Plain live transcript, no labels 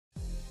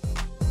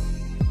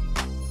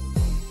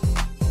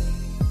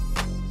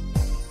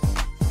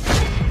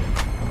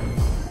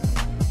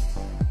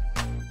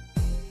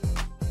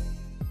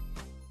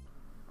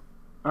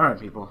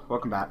Alright people,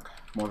 welcome back.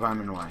 More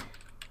Vitamin Y.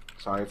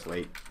 Sorry it's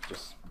late,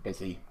 just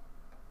busy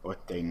with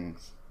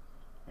things,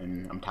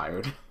 and I'm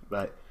tired,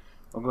 but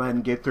we'll go ahead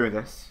and get through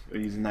this. We're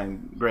using that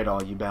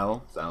Graydle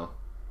Yubel, so,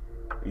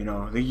 you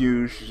know, the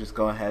usual, just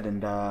go ahead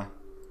and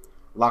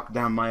lock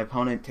down my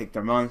opponent, take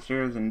their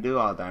monsters, and do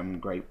all them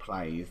great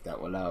plays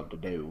that we love to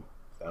do.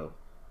 So,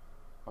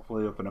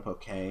 hopefully we open up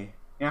okay.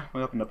 Yeah,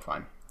 we opened up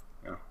fine.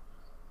 Yeah,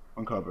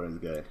 one Cobra is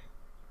good.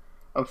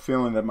 I have a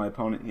feeling that my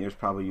opponent here is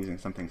probably using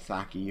something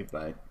sacky,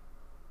 but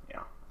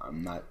yeah,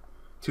 I'm not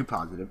too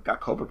positive.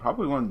 Got Cobra,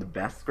 probably one of the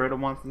best Graydle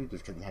monsters,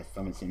 just because it has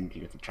so much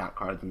synergy with the trap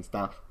cards and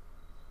stuff.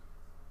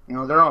 You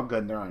know, they're all good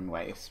in their own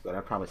ways, but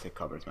I'd probably say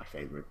Cobra is my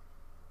favorite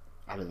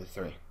out of the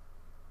three.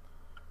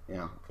 You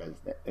know, because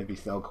it'd be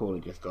so cool to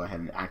just go ahead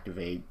and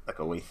activate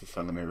like Oasis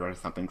on the Mirror or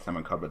something,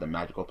 summon Cobra the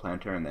Magical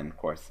Planter, and then of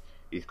course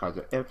these cards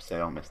are ifs, they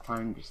don't miss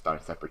time, you start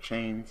a separate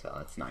chain, so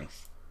it's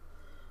nice.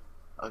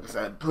 Like I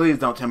said, please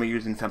don't tell me you're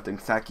using something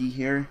sacky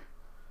here,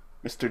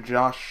 Mr.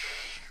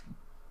 Josh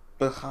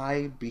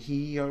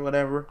Behi or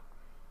whatever.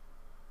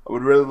 I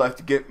would really like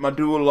to get my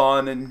duel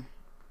on, and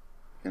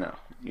you know,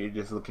 you're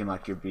just looking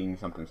like you're being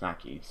something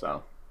sacky.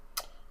 So,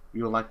 if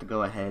you would like to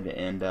go ahead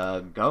and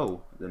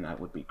go, then that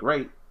would be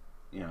great.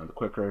 You know, the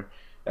quicker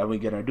that we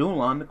get our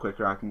duel on, the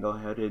quicker I can go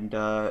ahead and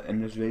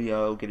end this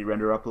video, get it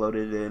render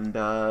uploaded, and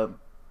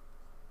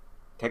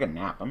take a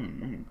nap.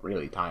 I'm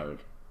really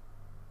tired.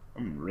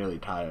 I'm really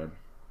tired.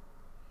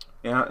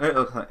 Yeah,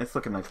 it's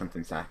looking like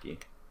something sacky.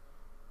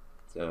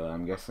 So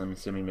I'm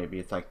assuming maybe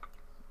it's like,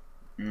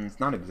 it's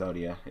not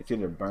Exodia. It's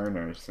either Burn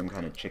or some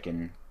kind of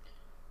chicken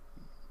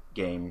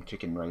game,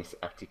 chicken race,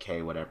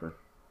 FTK, whatever.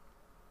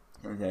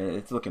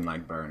 It's looking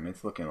like Burn.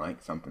 It's looking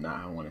like something that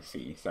I want to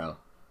see. So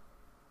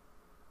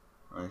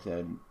like I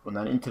said, when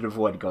that Into the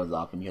Void goes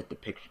off and you have to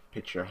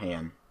pitch your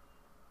hand.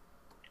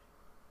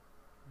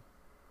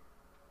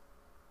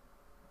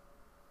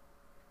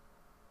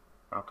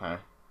 Okay.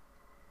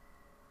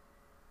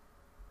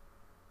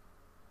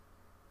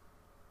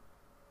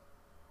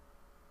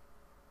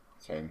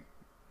 Same.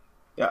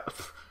 Yeah.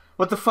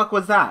 What the fuck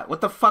was that?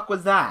 What the fuck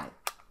was that?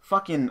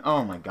 Fucking,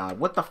 oh my god.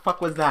 What the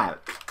fuck was that?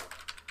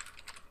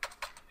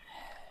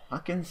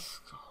 Fucking,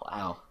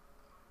 wow.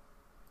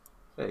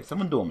 Hey,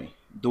 someone duel me.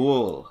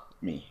 Duel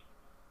me.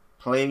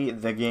 Play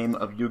the game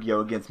of Yu-Gi-Oh!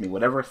 Against me.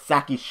 Whatever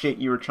sacky shit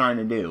you were trying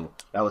to do,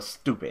 that was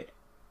stupid.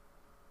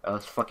 That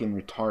was fucking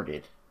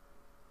retarded.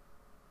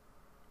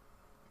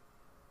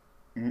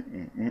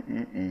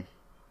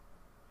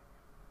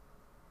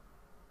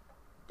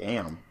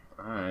 Damn.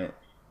 Alright.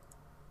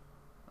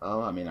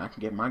 Oh, I mean, I can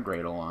get my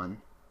Graydle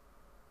on.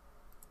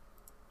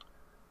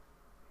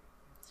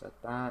 Set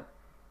that.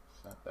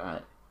 Set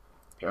that.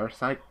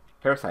 Parasite?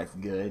 Parasite's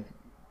good.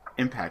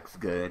 Impact's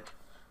good.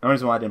 The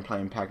reason why I didn't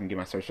play Impact and get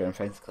my search in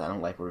face is because I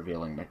don't like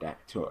revealing my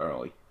deck too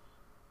early.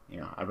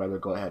 You know, I'd rather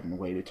go ahead and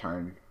wait a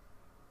turn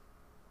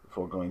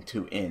before going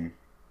too in.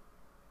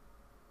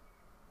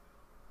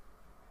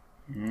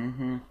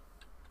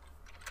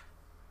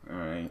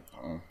 Alright,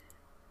 well,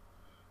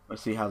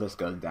 let's see how this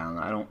goes down.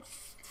 I don't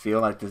feel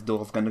like this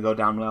duel's going to go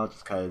down well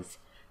just because,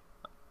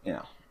 you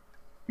know,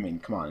 I mean,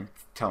 come on,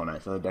 it's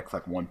Tellarknight, so the deck's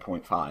like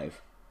 1.5.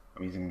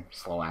 I'm using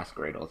slow-ass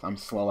Graydles. I'm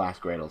slow-ass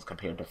Graydles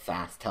compared to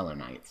fast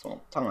Tellarknights.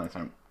 Well, Tellarknights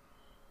aren't...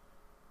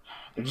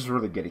 They're just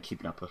really good at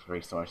keeping up with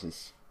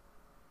resources.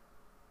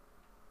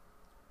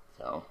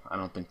 So, I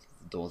don't think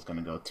the duel's going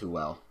to go too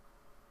well.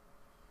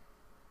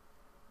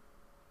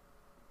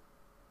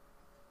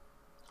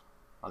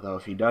 Although,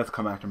 if he does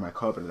come after my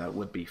Cobra, that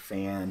would be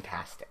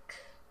fantastic.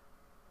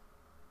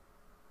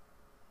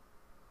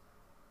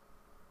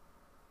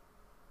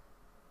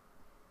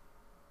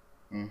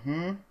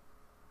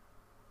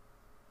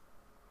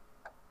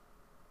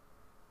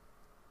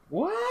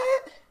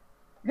 What?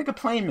 Nigga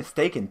playing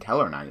mistaken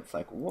Tellarknights.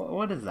 Like,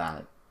 what is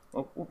that?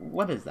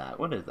 What is that?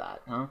 What is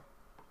that, huh?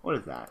 What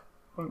is that?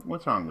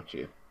 What's wrong with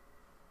you?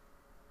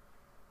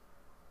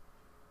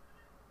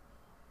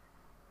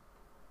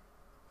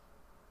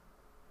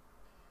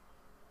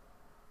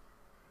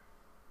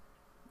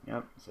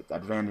 Yep, set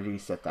that Vanity,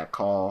 set that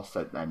Call,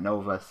 set that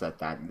Nova, set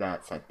that, set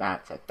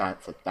that, set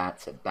that, set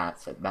that, set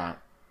that, set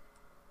that.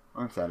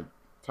 Like I said,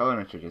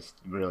 Tellarknights are just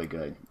really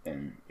good,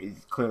 and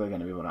he's clearly going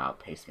to be able to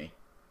outpace me.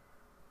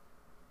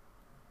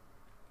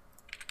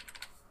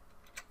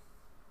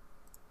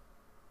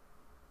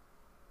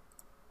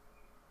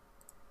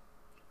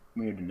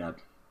 Weird nub.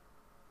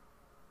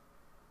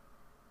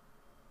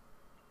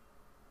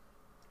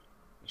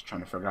 Just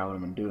trying to figure out what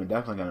I'm going to do. I'm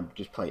definitely going to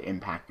just play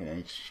Impact and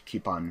then just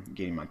keep on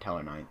getting my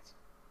Tellarknights.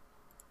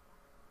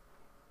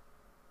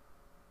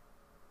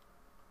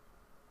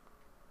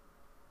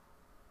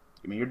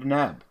 Give me your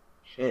Deneb.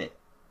 Shit.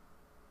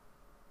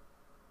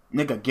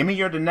 Nigga, give me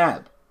your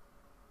Deneb.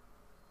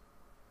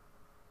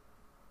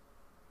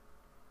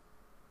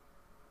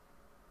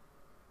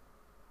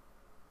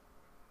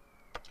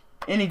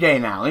 Any day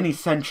now, any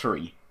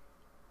century.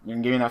 You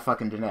can give me that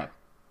fucking Deneb.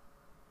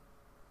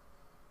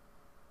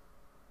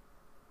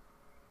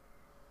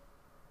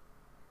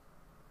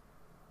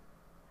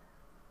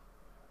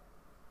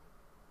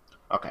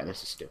 Okay,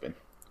 this is stupid.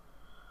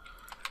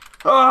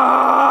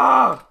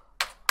 Ah!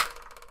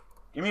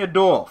 Give me a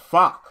duel.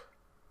 Fuck.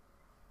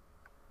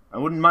 I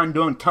wouldn't mind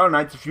doing turn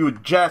nights if you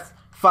would just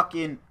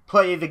fucking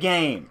play the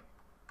game.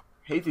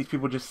 I hate these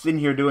people just sitting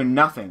here doing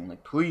nothing.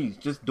 Like, please,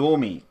 just duel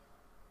me.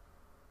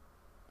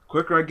 The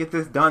quicker I get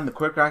this done, the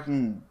quicker I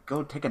can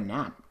go take a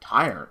nap. I'm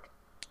tired.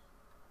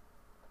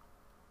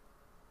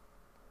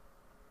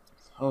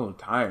 So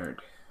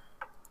tired.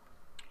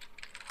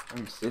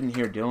 I'm sitting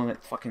here dealing with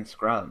fucking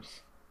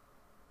scrubs.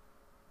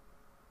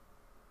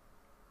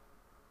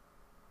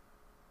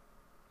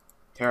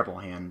 Terrible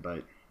hand,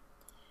 but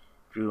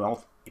drew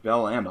all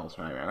Yubel and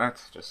Alzheimer.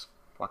 That's just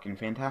fucking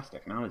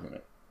fantastic now, isn't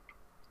it?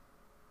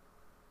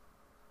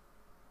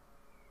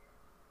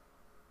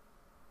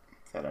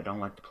 Said I don't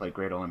like to play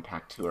Graydle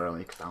Impact too early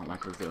because I don't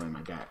like revealing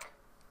my deck.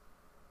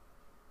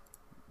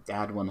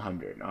 Dad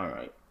 100,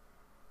 alright.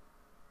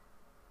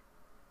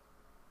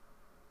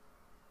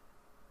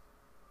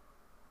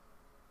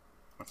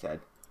 I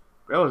said,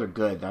 Graydles are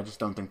good, I just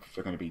don't think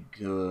they're going to be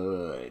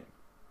good.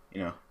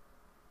 You know?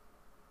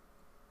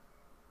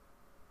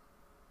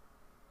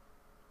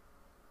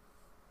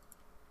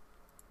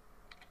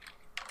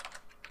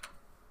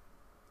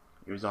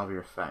 You resolve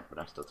your effect, but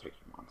I still take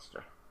your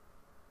monster.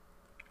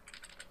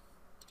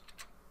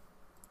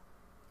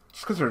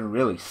 Just because they're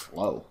really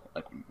slow.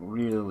 Like,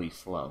 really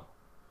slow.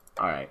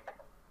 Alright.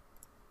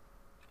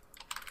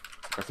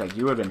 Like I said,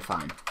 you would have been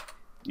fine.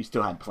 You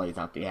still had plays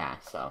out the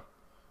ass, so.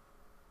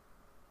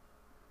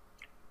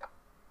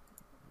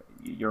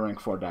 Your rank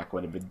 4 deck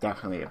would have been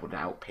definitely able to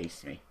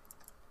outpace me.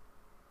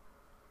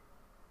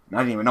 I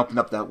didn't even open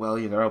up that well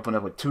either. I opened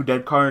up with 2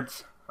 dead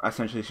cards. I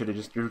essentially should have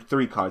just drew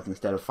 3 cards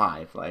instead of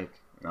 5. Like,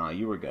 no,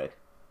 you were good.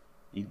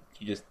 You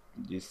just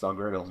saw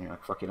Graydles and you're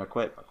like, fucking I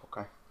quit. Like,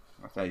 okay.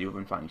 I said you would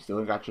have been fine. You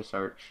still got your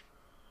search.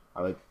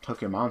 I would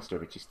took your monster,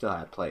 but you still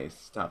had plays.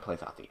 Still had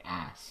plays out the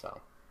ass,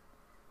 so.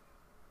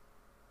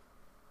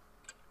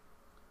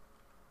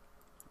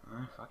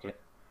 Fuck it.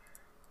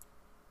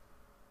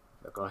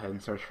 So go ahead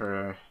and search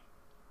for.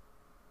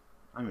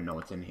 I don't even know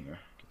what's in here.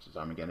 Get your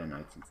Armageddon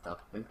Knights and stuff.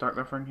 Is Dark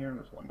Grepher in here?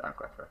 There's one Dark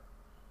Grepher.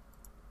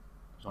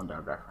 There's one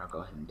Dark Grepher. I'll go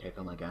ahead and take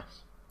them, I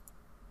guess.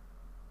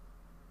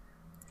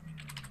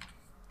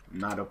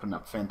 Not open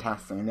up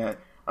fantastic. And I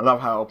love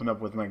how I open up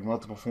with like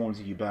multiple forms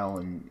of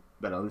Yubel,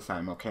 but at least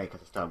I'm okay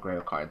because I still have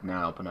Graydle cards.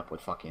 Now I open up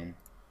with fucking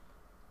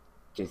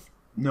just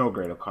no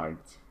Graydle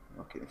cards.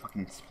 Okay,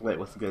 fucking split.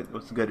 What's good?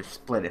 What's the good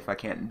split if I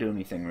can't do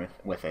anything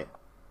with it?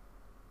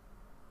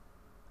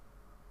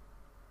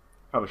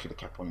 Probably should have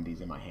kept one of these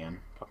in my hand.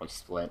 Probably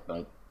split,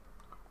 but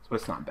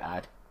split's not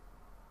bad.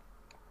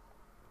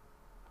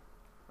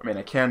 I mean,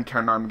 I can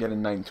turn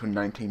Armageddon Knight into a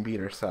 19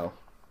 beater, so.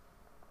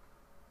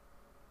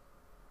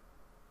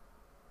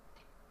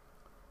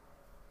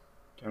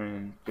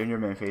 During your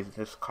main phase, if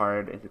this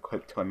card is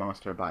equipped to a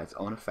monster by its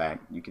own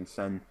effect, you can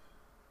send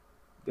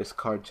this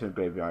card to the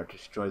graveyard to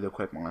destroy the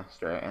equipped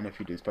monster, and if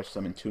you do, special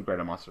summon 2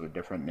 Graydle monsters with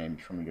different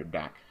names from your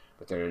deck,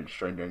 but they're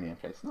destroyed during the end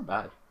phase. It's not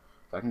bad.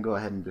 So I can go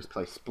ahead and just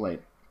play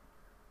Split.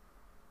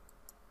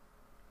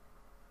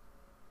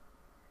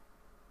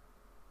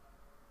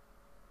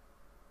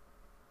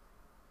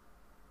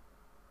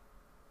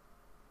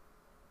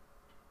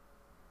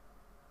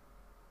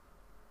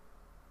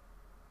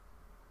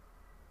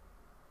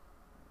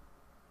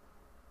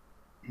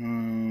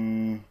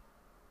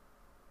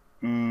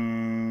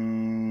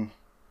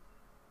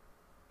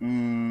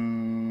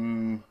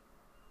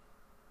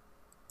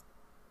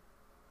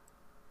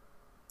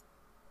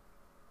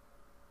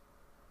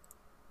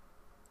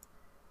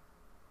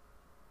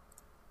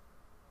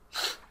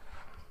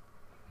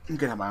 You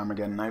can have my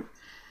Armageddon Knight.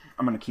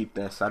 I'm going to keep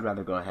this. I'd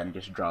rather go ahead and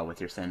just draw with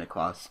your Santa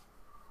Claus.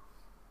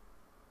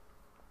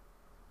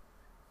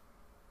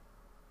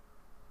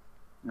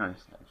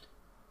 Nice.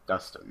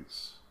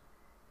 Dustin's.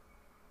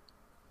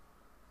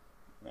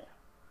 Yeah.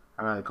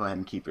 I'd rather go ahead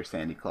and keep your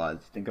Santa Claus.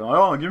 Thinking,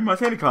 oh, give me my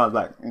Santa Claus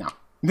back. No.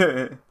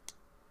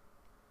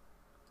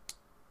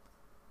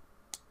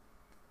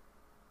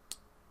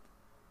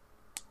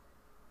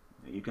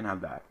 You can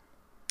have that.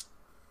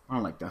 I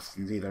don't like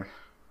Dustin's either.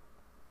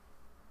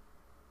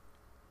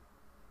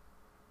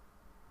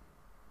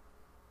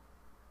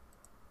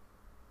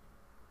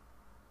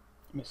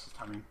 Misses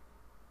timing.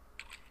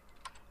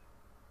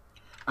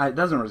 It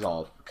doesn't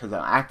resolve because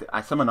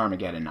I summon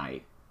Armageddon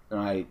Knight and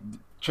I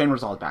chain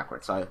resolve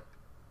backwards. So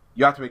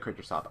you have to crit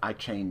yourself. I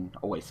chain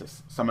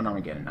Oasis, summon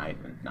Armageddon Knight,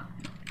 and no.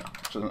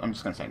 So I'm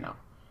just gonna say no.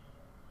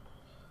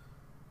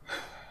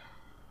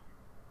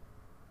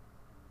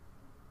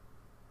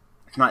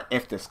 It's not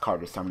if this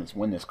card is summoned, it's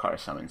when this card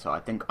is summoned. So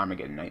I think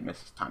Armageddon Knight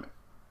misses timing.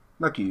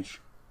 Look,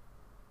 huge.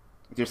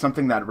 If there's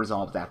something that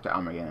resolves after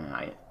Armageddon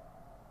Knight.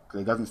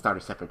 Because it doesn't start a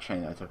separate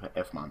chain as an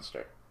if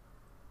monster.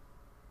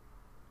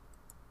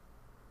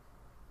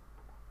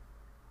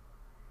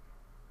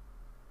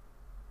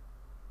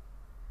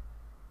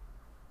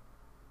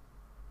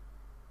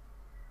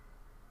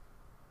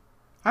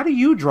 How do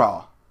you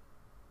draw?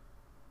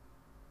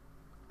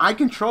 I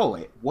control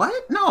it.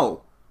 What?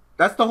 No.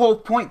 That's the whole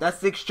point. That's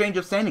the exchange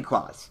of Santa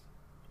Claus.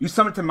 You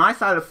summon it to my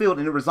side of the field,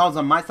 and it resolves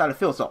on my side of the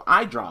field, so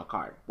I draw a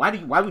card. Why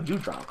would you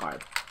draw a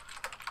card?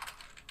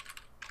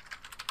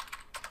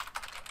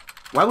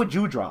 Why would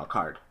you draw a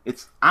card?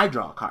 I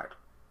draw a card.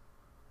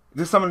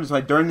 This summon is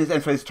like, during this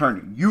end phase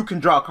turn, you can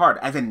draw a card,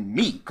 as in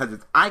me, because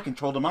I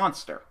control the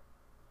monster.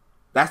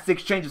 That's the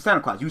exchange of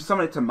Santa Claus. You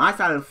summon it to my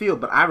side of the field,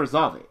 but I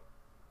resolve it.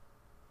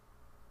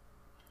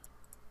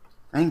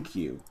 Thank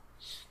you.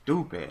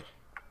 Stupid.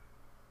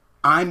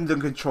 I'm the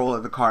controller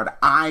of the card.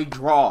 I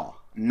draw,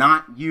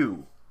 not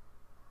you.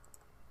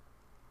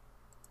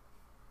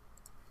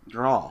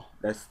 Draw.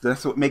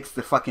 That's what makes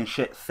the fucking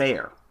shit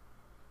fair.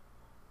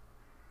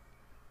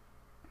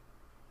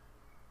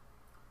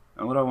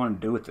 And what do I want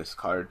to do with this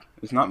card?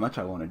 There's not much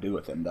I want to do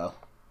with him, though.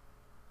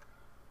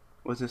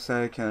 What's it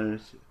say?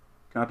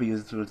 Cannot be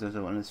used to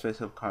when it's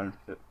face-up card.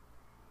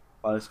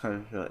 While this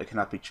card, it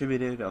cannot be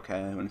tributed.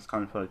 Okay, when this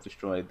card is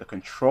destroyed, the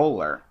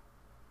controller,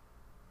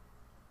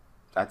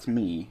 that's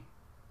me,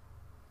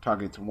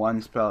 targets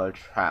one spell or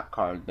trap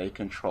card they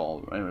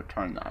control and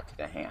return that to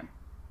the hand.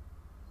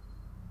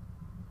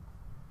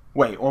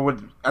 Wait, or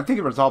I think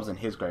it resolves in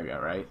his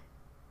graveyard, right?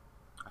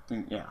 I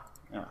think, yeah.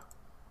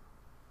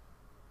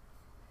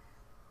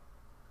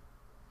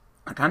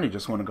 I kind of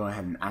just want to go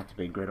ahead and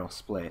activate Graydle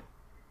Split.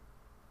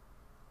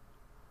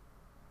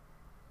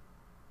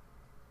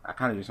 I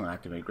kind of just want to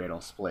activate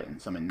Graydle Split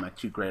and summon my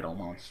 2 Graydle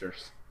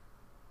monsters.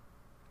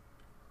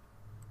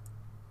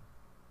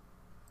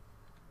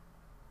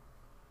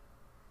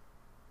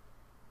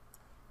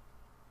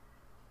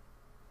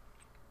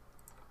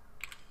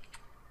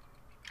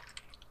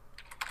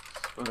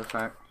 Split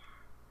effect.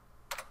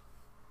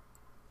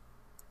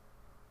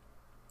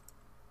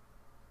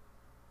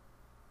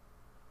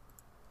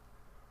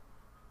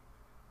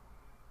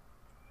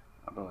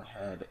 I'll go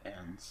ahead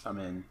and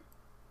summon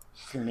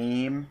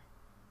Slim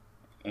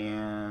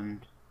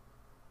and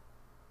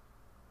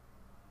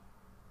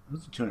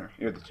who's the tuner?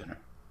 You're the tuner.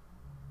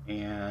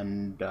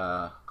 And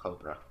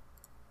Cobra.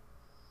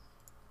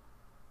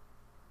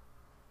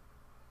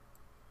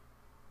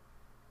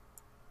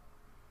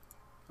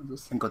 I'll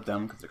just single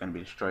them because they're going to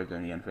be destroyed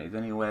during the end phase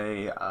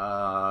anyway.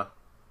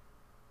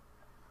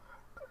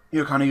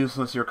 You're kind of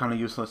useless, you're kind of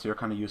useless, you're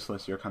kind of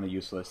useless, you're kind of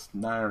useless.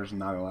 There's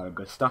not a lot of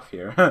good stuff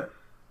here.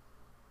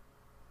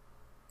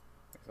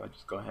 So I'll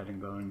just go ahead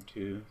and go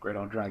into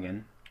Graydle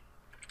Dragon.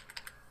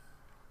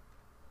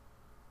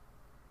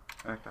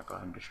 In fact, I'll go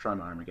ahead and destroy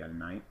my Armageddon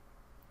Knight.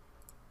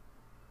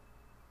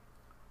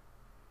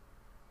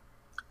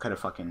 Could have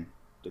fucking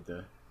did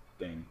the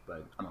thing,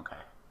 but I'm okay.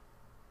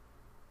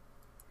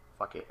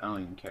 Fuck it, I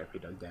don't even care if he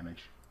does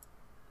damage.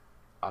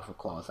 Off of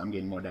claws, I'm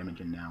getting more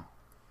damage in now.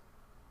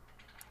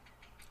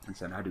 And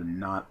said I do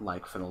not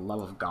like, for the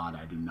love of God,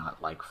 I do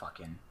not like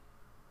fucking,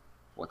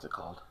 what's it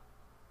called?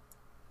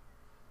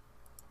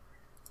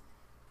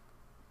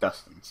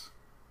 Dustin's.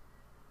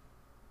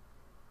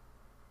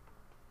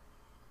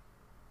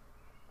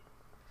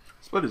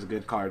 Split is a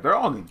good card. They're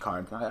all good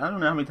cards. I don't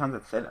know how many times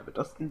I've said that, but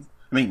Dustin's,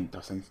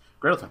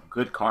 Graydles have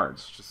good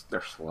cards, just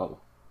they're slow.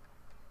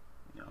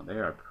 You know, they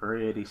are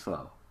pretty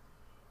slow.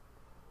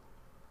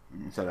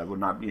 So I would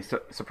not be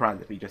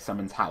surprised if he just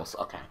summons House.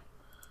 Okay.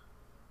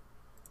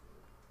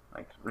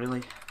 Like,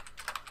 really?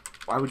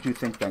 Why would you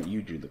think that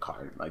you drew the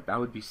card? Like, that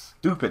would be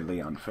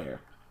stupidly unfair.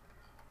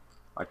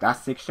 Like,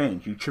 that's the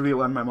exchange. You tribute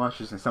one of my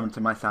monsters and summon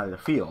to my side of the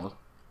field,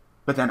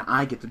 but then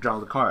I get to draw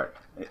the card.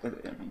 I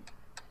mean,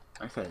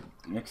 like I said,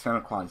 Nick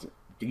Santa Claus is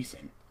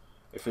decent.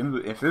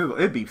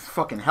 It'd be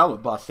fucking hella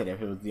busted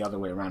if it was the other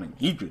way around and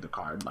he drew the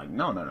card. Like,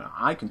 no.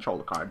 I control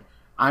the card.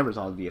 I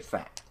resolve the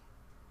effect.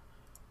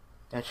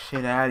 That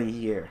shit out of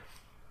here.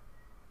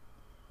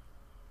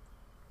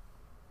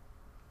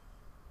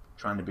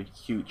 Trying to be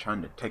cute,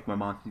 trying to take my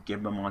monsters,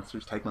 give my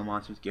monsters, take my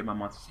monsters, give my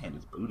monsters. Hand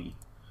is booty.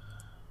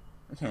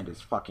 This hand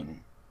is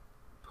fucking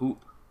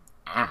poop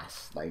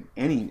ass. Like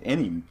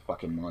any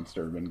fucking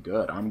monster would have been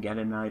good.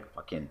 Armageddon Knight,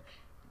 fucking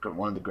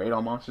one of the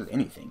Graydle monsters,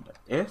 anything. But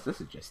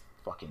this is just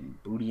fucking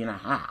booty and a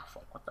half.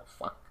 Like, what the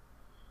fuck?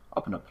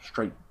 Open up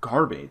straight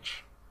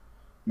garbage.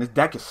 And this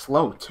deck is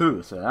slow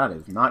too, so that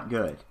is not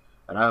good.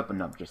 But I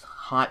opened up just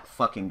hot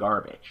fucking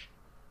garbage.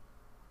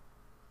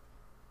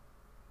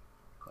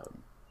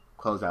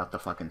 Close out the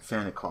fucking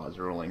Santa Claus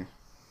ruling.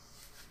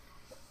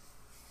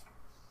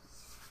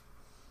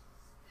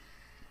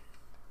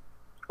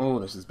 Oh,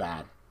 this is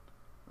bad.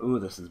 Oh,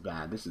 this is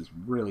bad. This is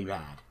really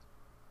bad.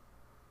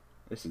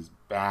 This is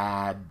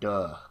bad,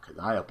 because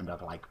I opened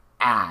up like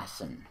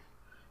ass, and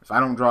if I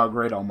don't draw a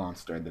Graydle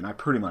monster, then I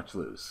pretty much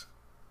lose.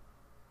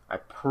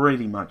 At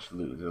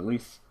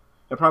least,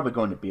 he'll probably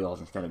go into Beals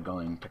instead of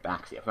going to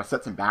Baxia. If I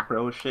set some back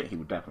row shit, he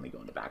would definitely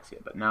go into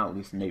Baxia. But now, at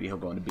least maybe he'll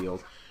go into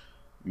Beals.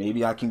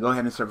 Maybe I can go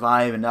ahead and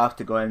survive enough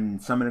to go ahead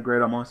and summon a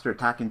Graydle monster,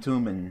 attack into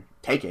him, and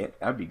take it.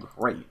 That'd be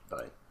great,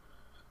 but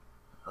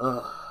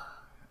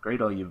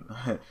Graydle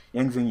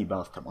Yangzing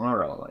Yubel's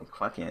tomorrow. Like,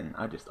 fucking,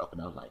 I just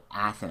open up like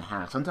ass and a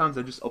half. Sometimes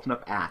I just open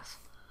up ass.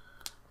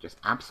 Just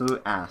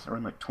absolute ass. I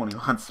run like 20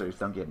 monsters,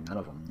 don't get none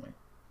of them. Like,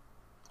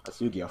 that's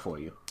Yu-Gi-Oh for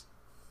you.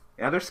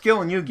 Yeah, there's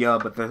skill in Yu-Gi-Oh,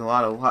 but there's a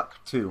lot of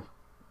luck too.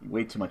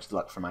 Way too much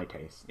luck for my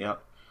taste.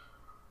 Yep.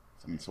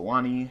 Summon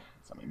Sawani.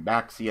 Summon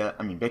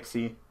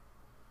Bixie.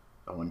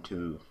 Going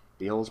to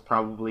Beals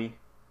probably.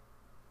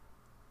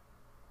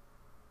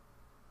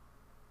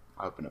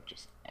 I'll open up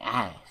just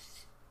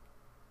ass.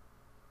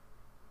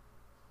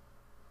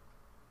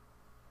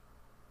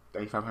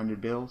 3,500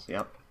 bills.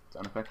 Yep. It's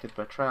unaffected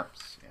by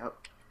traps. Yep.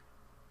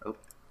 Oh.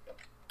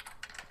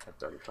 Have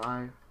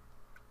 35.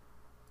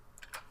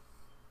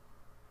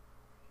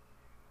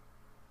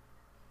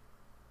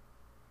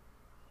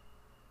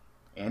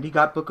 And he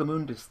got Book of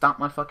Moon to stop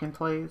my fucking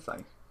plays?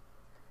 Like,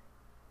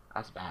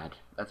 that's bad.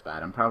 That's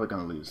bad. I'm probably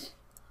gonna lose.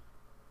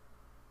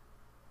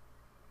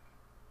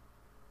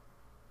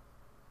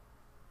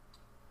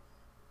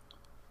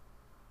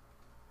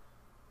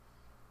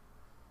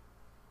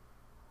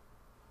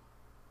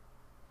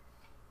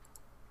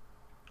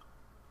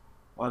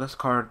 Well, this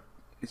card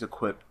is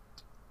equipped.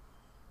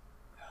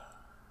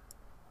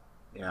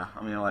 Yeah,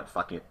 I'm gonna let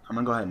fuck it. I'm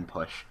gonna go ahead and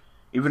push.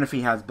 Even if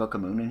he has Book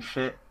of Moon and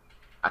shit,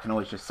 I can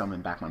always just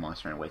summon back my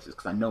monster and Oasis,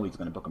 because I know he's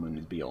gonna Book of Moon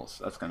his Beals.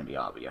 So that's gonna be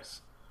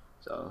obvious.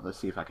 So let's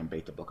see if I can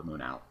bait the Book of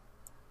Moon out.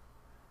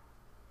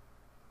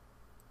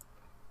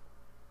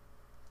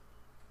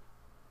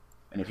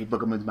 And if he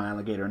Book of Moons my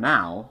Alligator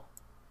now,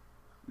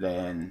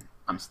 then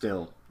I'm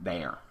still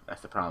there.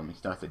 That's the problem. He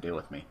still has to deal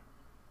with me.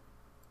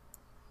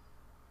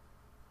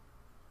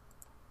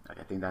 Like,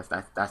 I think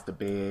that's the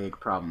big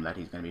problem that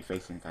he's going to be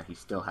facing, is that he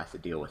still has to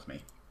deal with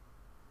me.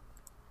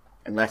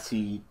 Unless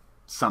he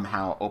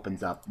somehow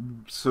opens up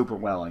super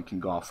well and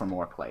can go off for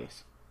more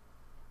plays.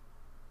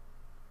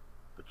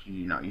 But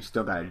you know, you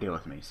still got to deal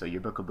with me. So your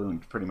Book of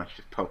Moon pretty much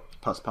just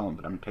postponed,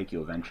 but I'm going to take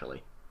you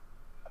eventually.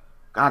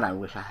 God, I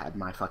wish I had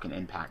my fucking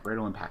impact.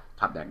 Graydle impact.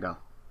 Top deck, go.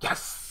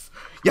 Yes!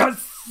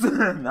 Yes!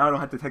 Now I don't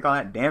have to take all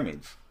that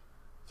damage.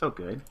 So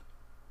good.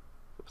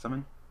 Flip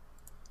summon.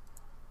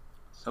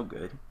 So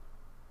good.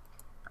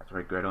 That's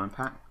right, Graydle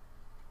impact.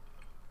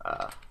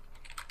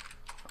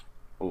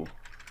 Oh.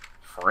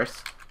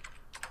 Frisk.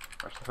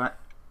 Frisk effect.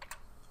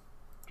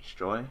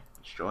 Destroy.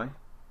 Destroy.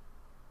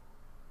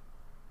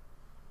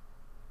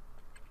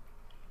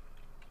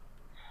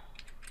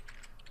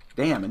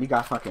 Damn, and he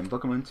got fucking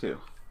Book of Moon too.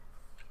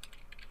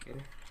 Get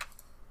it?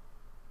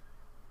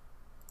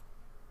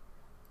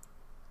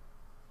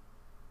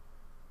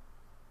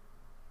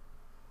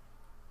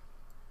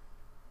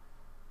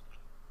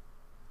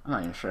 I'm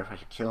not even sure if I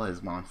should kill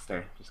his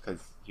monster, just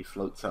because he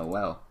floats so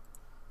well.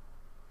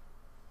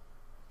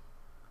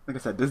 Like I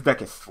said, this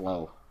deck is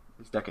slow.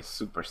 This deck is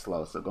super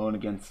slow, so going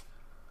against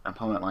an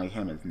opponent like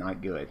him is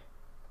not good.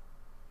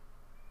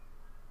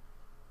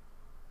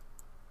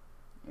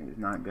 It is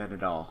not good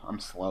at all. I'm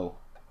slow.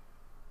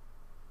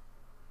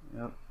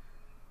 Yep.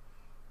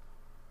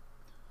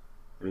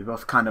 We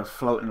both kind of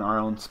float in our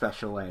own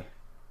special way.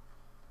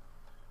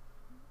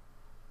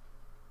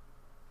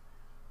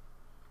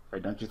 Or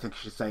don't you think you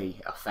should say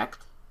effect?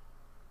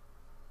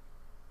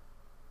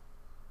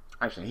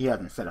 Actually, he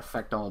hasn't said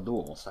effect all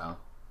duel, so.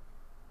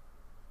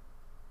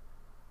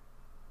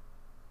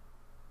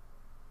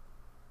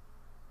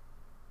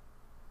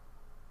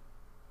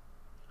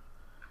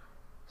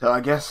 So I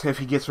guess if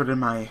he gets rid of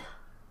my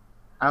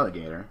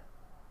alligator.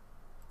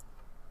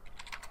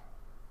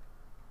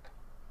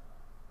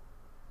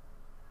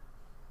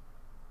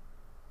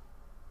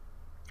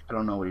 I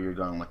don't know where you're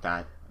going with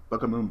that.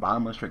 Book of Moon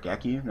bottomless for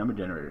Geki? Number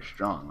generator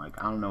strong. Like,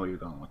 I don't know where you're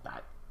going with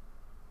that.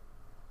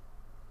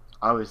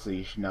 Obviously,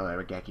 you should know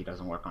that Geki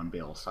doesn't work on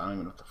bills, so I don't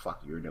even know what the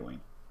fuck you were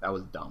doing. That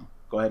was dumb.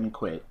 Go ahead and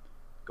quit.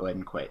 Go ahead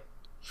and quit.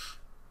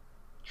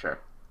 Sure.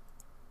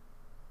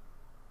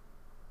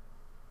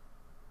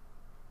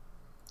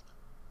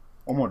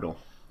 One more duel,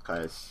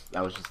 because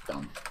that was just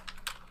dumb.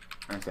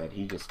 Like I said,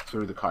 he just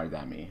threw the cards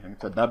at me. And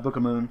so that Book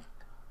of Moon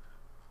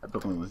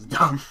was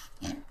dumb.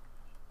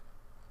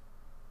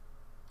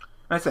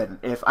 I said,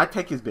 if I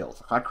take his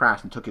bills, if I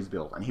crashed and took his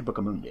bills, and he Book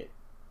of Mooned it,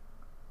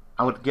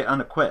 I would get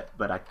unequipped,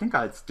 but I think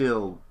I'd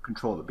still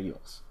control the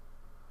bills.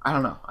 I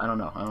don't know. I don't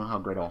know how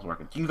Graydle's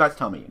working. You guys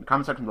tell me in the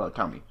comment section below.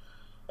 Tell me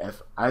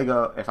if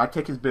I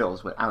take his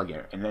bills with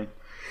Alligator and then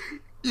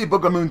he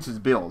Book of Moons his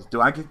bills. Do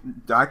I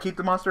keep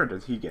the monster or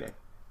does he get it?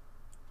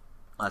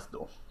 Let's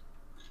do.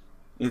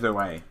 Either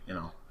way, you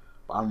know,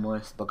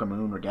 bottomless, Book of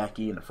Moon, or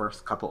Geki in the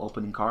first couple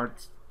opening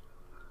cards.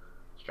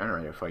 It's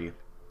generator for you.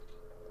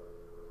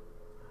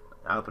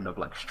 I opened up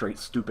like straight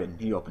stupid.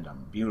 He opened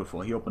up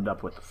beautiful. He opened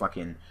up with the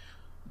fucking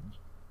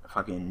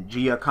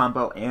Gia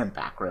combo and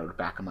back row to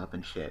back him up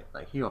and shit.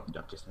 Like, he opened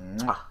up just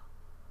mwah.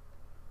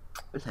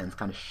 This hand's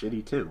kind of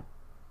shitty too.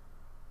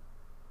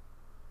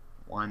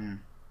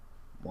 1,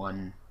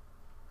 1.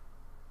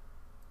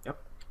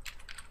 Yep.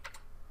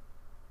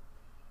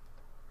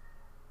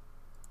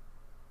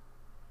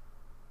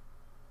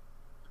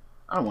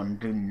 I don't want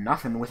to do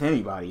nothing with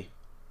anybody.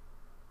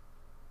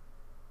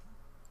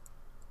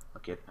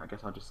 Okay, I guess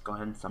I'll just go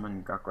ahead and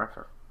summon Dark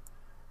Greffer.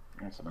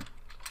 And summon.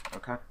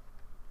 Okay.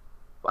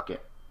 Fuck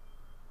it.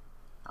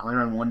 I only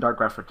run one Dark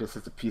Greffer just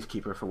as a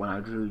peacekeeper for when I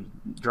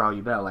draw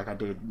Yubel like I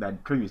did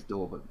that previous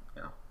duel, but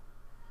you know.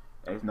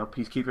 There's no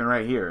peacekeeping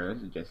right here.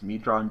 This is just me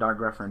drawing Dark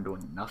Grepher and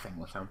doing nothing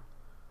with him.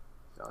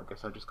 So I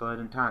guess I'll just go ahead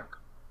and attack.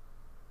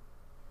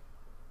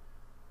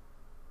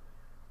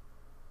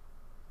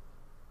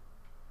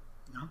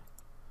 No.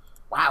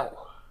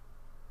 Wow.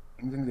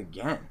 Yang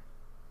again.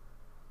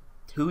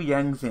 2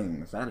 Yang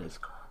Zings. That is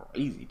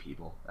crazy,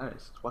 people. That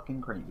is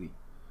fucking crazy.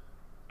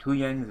 2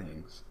 Yang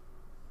Zings.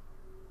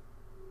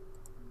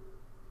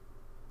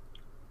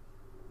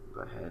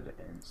 Go ahead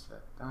and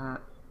set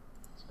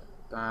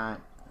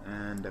that,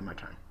 and then my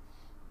turn.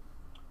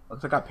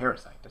 Looks like I got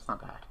Parasite. That's not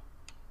bad.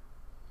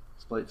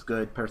 Split's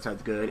good,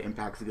 Parasite's good,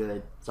 Impact's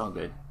good. It's all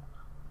good.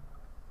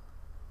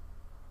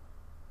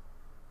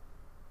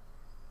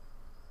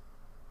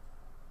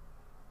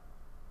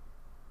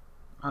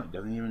 Oh, it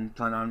doesn't even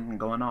plan on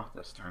going off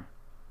this turn.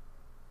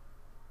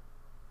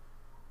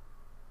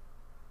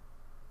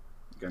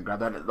 You can grab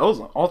that.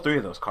 All 3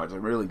 of those cards are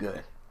really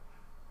good.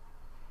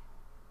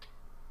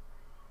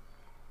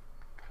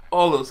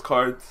 All those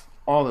cards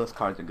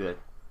are good.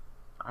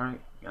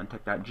 Alright, gonna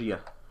take that Gia.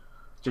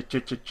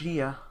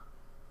 Gia.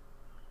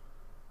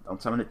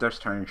 Don't summon it this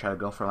turn and try to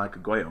go for like a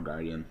Goyo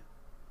Guardian.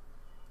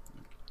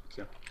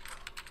 So.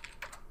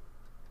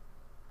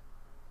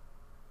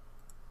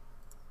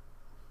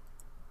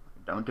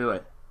 Don't do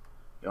it.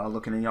 Y'all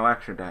looking in your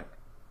extra deck.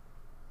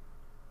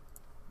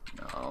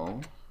 No.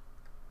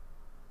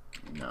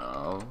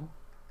 No.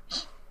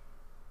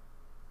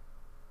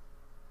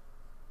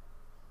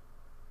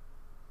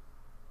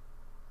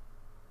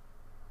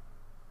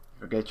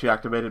 Forget you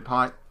activated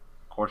pot?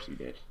 Of course you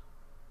did.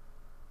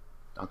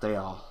 Don't they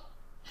all?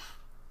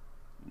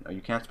 No,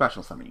 you can't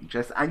special summon. You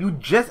just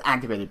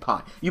activated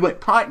pot. You went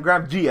pot,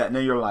 grabbed Gia, and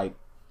then you're like,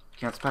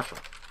 can't special.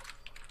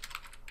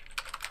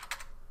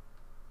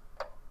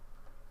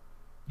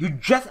 You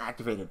just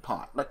activated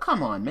pot. Like,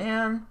 come on,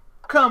 man.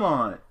 Come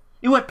on.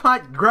 You went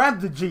pot, grabbed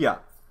the Gia.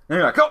 And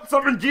you're like, oh,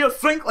 summon Gia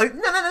sync. Like,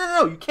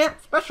 no. You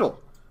can't special.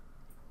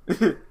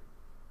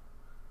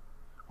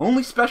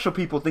 Only special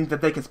people think that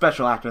they can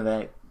special after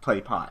they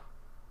play pot.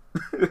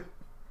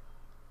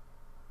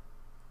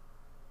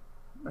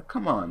 Like,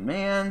 come on,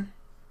 man.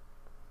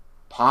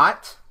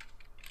 Pot?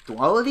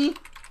 Duality?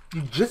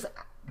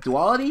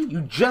 Duality?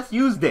 You just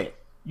used it.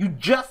 You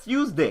just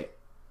used it.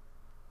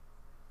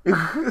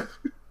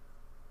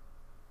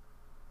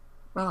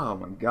 Oh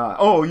my god.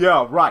 Oh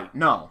yeah, right.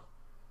 No.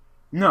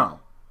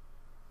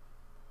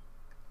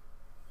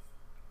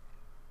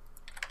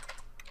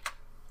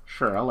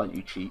 Sure, I'll let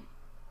you cheat.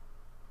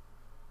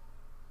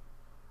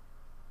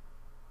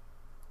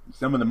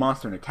 Summon the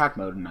monster in attack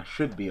mode, and I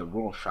should be a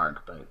Rule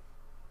Shark, but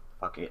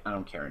fuck it, I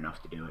don't care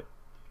enough to do it.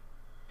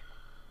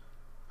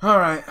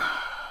 Alright.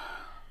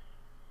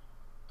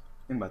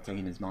 Think about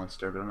taking his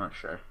monster, but I'm not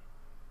sure.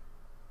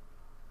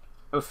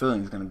 I have a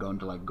feeling he's gonna go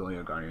into like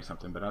Goyo Guardian or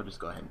something, but I'll just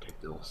go ahead and take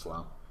the little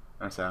slow.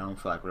 Like I said, I don't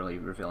feel like really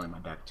revealing my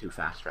deck too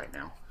fast right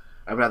now.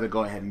 I'd rather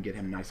go ahead and get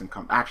him nice and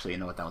Actually, you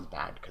know what, that was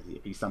bad, because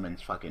if he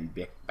summons fucking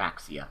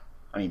Bixie,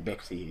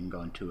 he can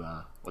go into,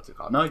 what's it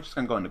called? No, he's just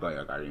gonna go into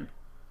Goyo Guardian.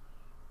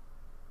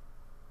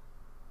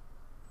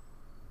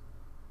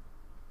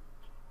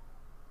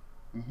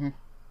 I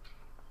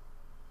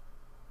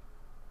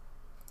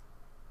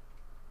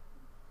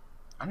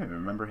don't even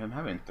remember him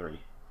having 3.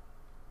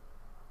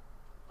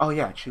 Oh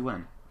yeah,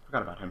 Chi-Wen.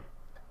 Forgot about him.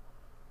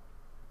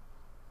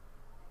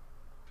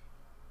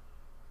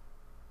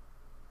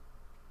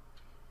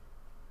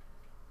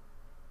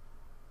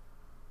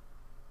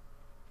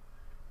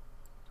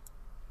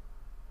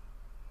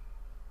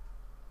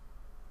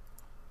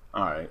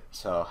 Alright,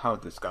 so how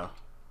would this go?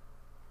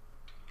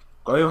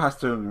 Goyo has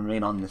to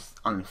remain on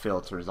the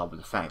field to resolve his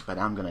effect, but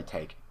I'm gonna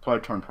take player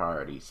turn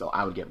priority, so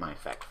I would get my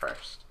effect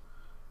first.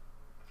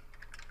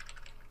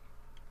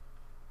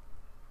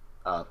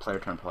 Player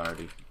turn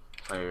priority.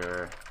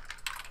 Player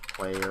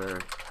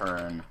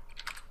turn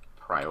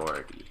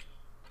priority.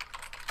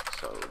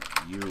 So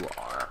you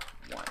are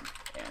 1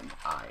 and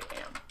I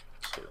am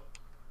 2.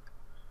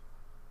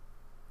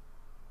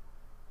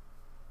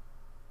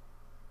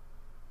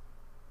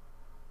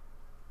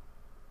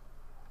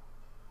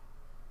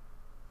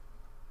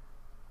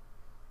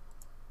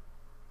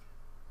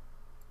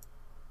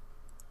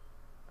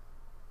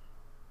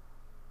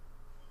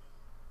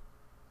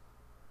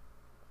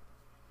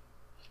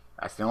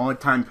 That's the only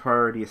time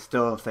priority is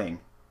still a thing.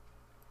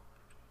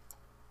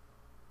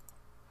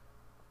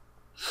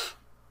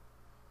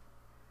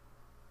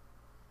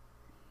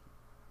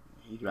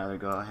 He'd rather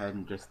go ahead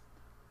and just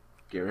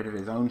get rid of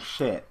his own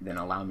shit than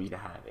allow me to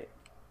have it.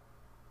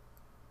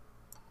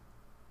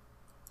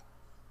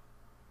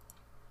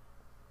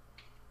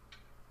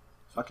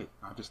 Fuck it,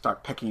 I'll just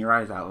start pecking your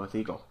eyes out with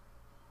Eagle.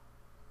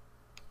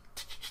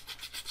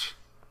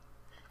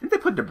 Didn't they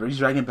put the Breeze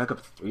Dragon back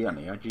up to 3 on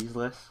the ARG's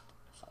list?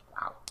 It's like,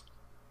 wow.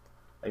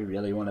 They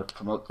really want to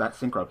promote that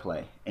synchro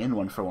play. And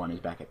 1-for-1 is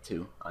back at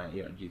 2 on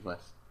the ARG's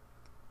list.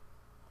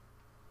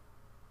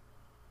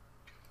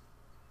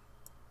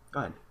 Go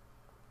ahead.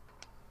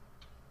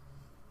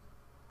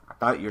 I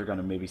thought you were going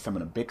to maybe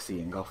summon a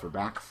Bixie and go for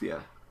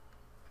Baxia.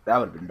 That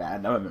would have been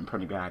bad. That would have been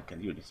pretty bad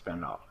because you would just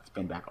spin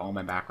back all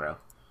my back row.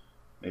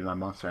 Maybe my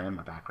monster and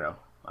my back row.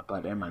 My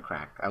butt and my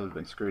crack. I would have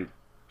been screwed.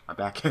 My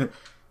back. I'm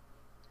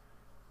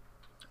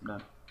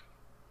done.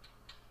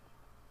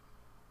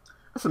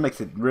 That's what makes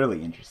it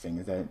really interesting,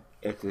 is that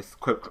if this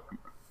quick,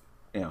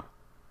 you know,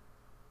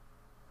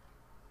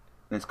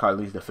 this card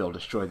leaves the field,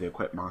 destroy the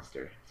equipped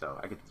monster. So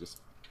I get to just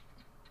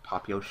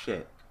pop your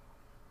shit.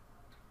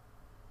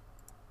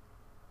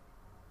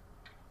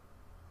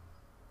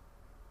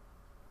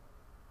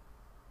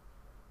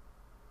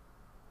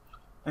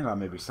 I think I'll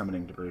maybe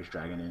summoning the British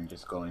Dragon and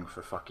just going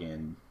for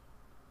fucking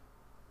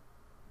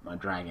my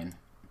dragon,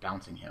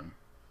 bouncing him.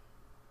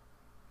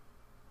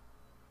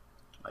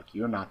 Like,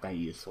 you're not that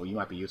useful. You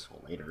might be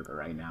useful later, but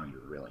right now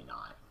you're really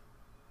not.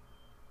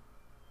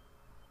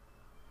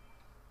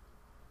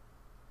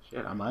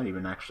 Shit, I might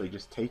even actually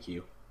just take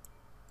you.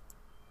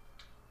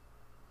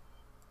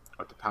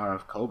 With the power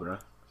of Cobra,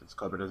 since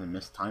Cobra doesn't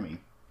miss timing.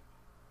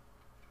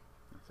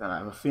 So I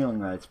have a feeling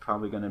that it's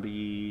probably going to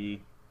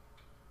be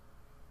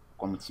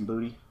going with some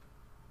booty.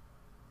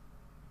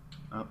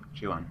 Oh,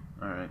 chew on.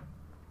 Alright.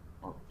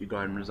 Well, you go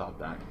ahead and resolve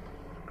that,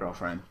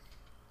 girlfriend.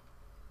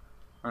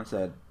 Like I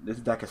said, this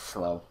deck is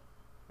slow.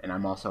 And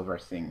I'm also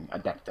versing a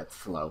deck that's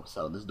slow,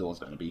 so this duel is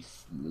going to be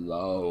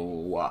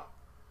slow.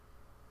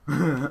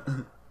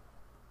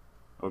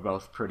 We're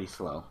both pretty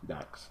slow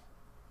decks.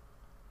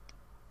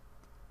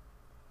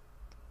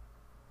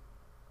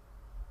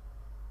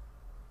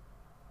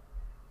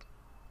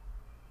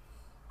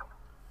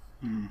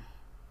 Like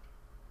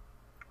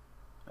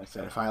I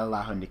said, if I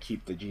allow him to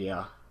keep the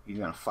Gia, he's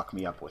going to fuck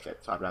me up with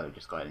it, so I'd rather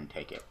just go ahead and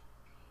take it.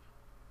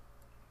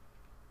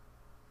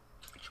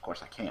 Which, of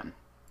course, I can.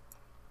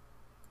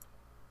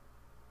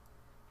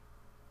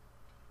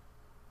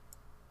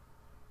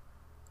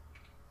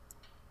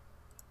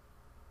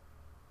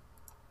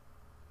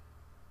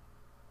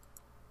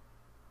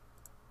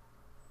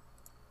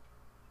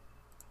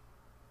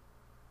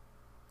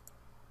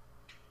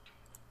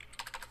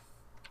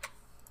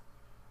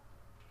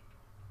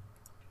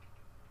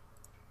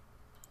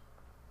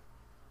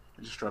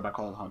 Destroyed by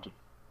Call of the Haunted.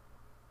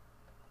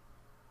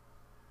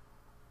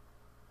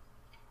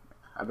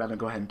 I'd rather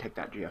go ahead and take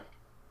that Gia.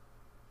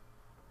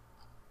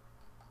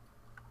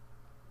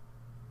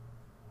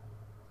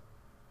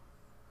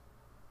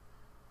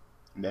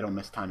 And they don't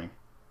miss timing.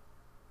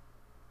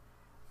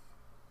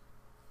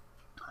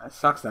 It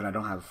sucks that I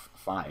don't have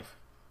 5.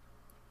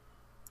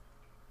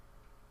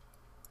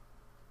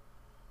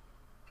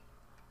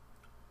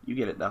 You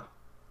get it though.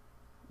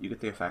 You get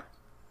the effect.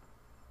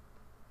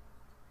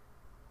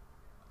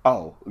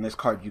 Oh, in this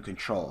card you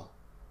control.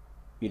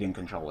 He didn't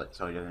control it,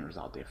 so he doesn't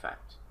resolve the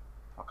effect.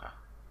 Okay.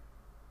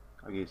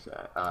 I'll use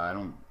that. I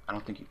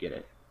don't think you get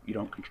it. You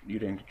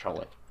didn't control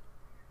it.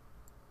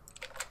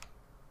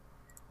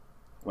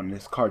 When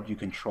this card you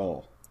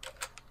control,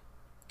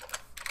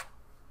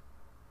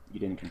 you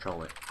didn't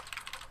control it.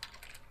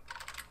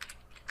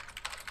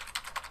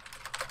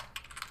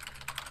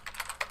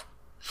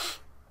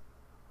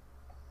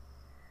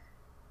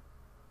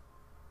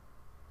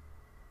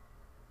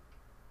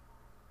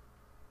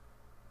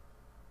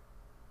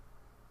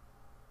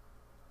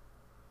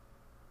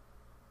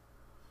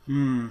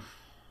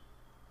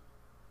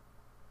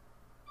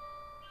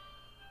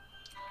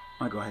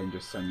 I'll go ahead and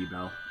just send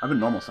Yubel. I've been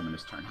normal summon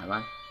this turn, have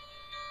I?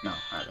 No,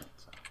 I haven't.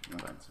 So I'm going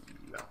to go ahead and send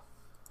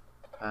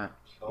Yubel.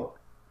 Oh.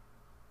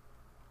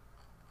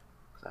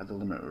 I have the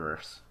limit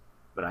reverse,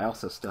 but I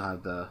also still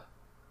have the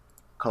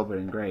Cobra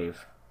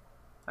Engrave.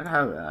 Like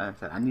I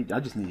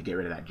just need to get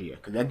rid of that Gia,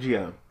 because that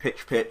Gia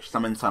pitch,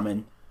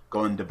 summon,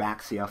 go into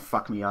Baxia,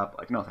 fuck me up.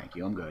 Like, no thank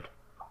you, I'm good.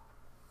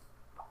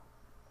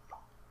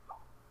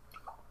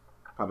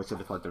 Probably should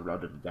have put the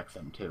road to the deck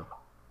them too.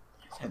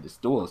 I said this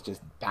duel is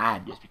just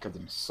bad just because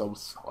I'm so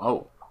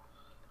slow.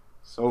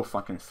 So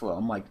fucking slow.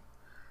 I'm like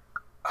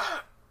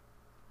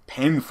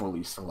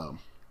painfully slow.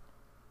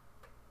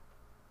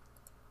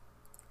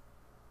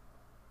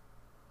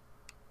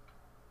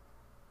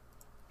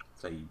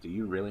 So do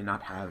you really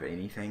not have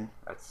anything?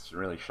 That's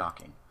really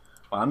shocking.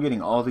 Well, I'm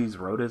getting all these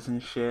Rhodas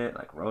and shit.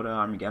 Like Rhoda,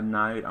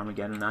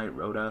 Armageddonite,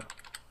 Rhoda.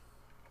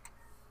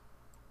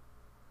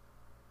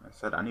 I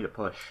said I need a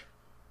push.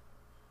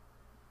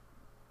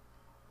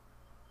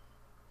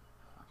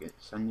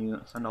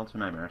 Send all to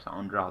Nightmare, so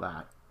I'll draw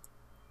that.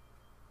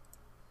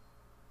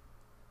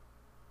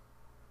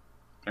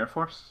 Air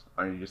Force?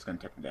 Or are you just gonna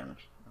take the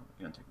damage? No,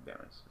 you're gonna take the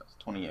damage. That's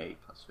 28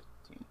 plus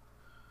 15.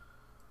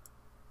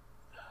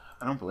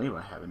 I don't believe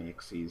I have any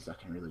XCs that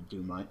can really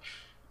do much.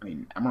 I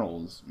mean,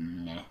 Emerald's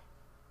meh.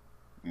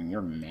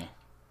 You're meh.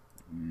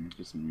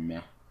 Just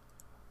meh.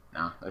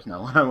 Nah, there's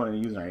no one I want to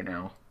use right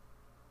now.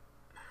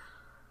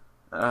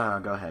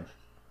 Go ahead.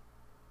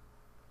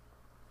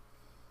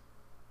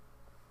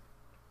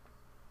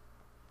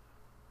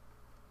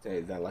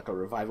 Is that like a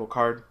revival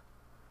card?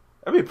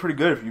 That'd be pretty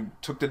good if you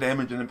took the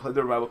damage and then played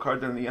the revival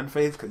card during the end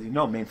phase, because you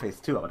know main phase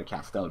 2 I would have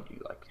cast-spelled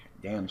you, like,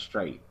 damn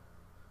straight.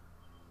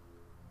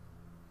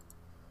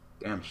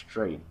 Damn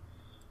straight.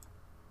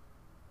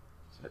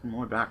 Set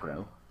more back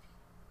row.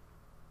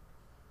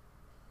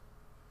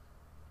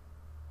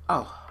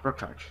 Oh, Brook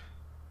Charge.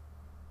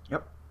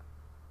 Yep.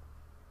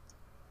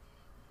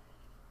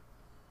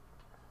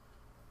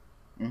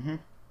 Mm-hmm.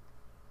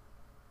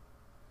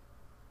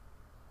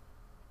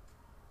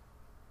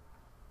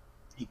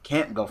 He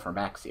can't go for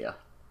Maxia.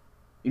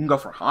 You can go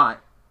for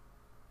Hot.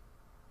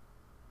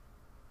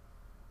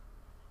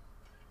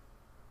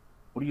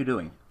 What are you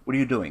doing? What are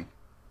you doing?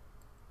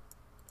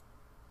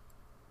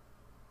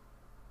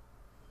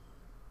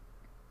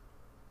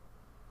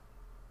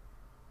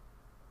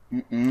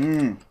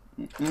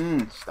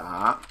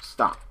 Stop.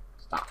 Stop.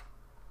 Stop.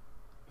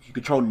 If you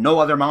control no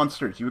other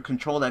monsters, you would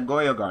control that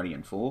Goyo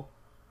Guardian, fool.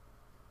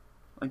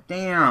 Like,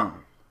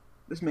 damn.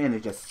 This man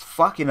is just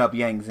fucking up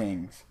Yang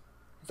Zings.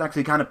 It's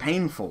actually kind of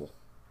painful.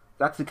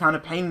 It's actually kind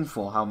of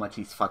painful how much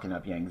he's fucking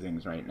up Yang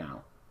Zings right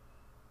now.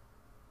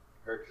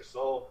 Hurt your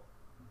soul.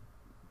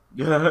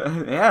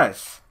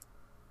 Yes.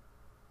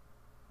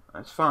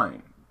 That's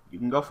fine. You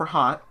can go for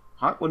Hot.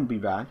 Hot wouldn't be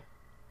bad.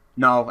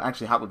 No,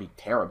 actually, Hot would be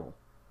terrible.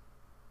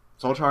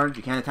 Soul Charge,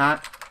 you can't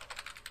attack.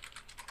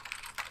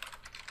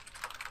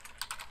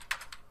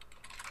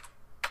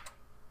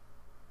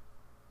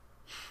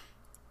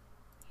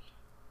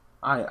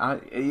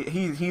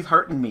 He's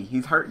hurting me.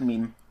 He's hurting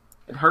me.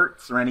 It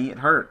hurts, Rennie. It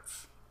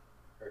hurts.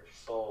 Hurt your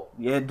soul.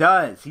 Yeah, it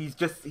does. He's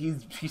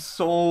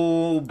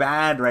so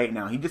bad right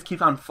now. He just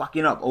keeps on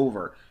fucking up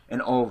over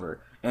and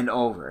over and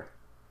over.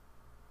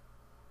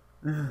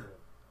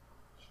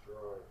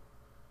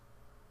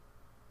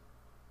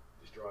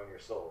 Destroying your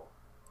soul.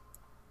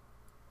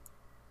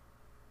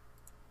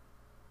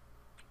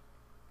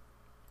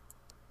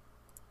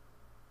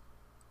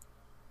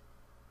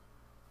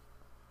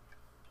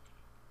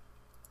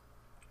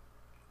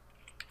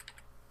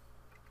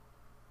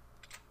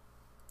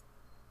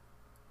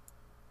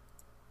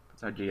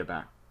 Puts our Gia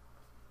back.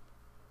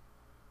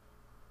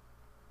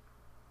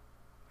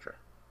 Sure.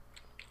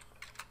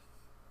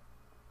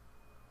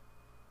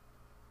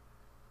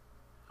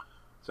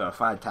 So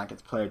if I attack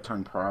its player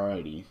turn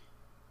priority,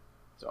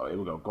 so it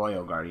will go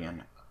Goyo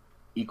Guardian,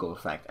 equal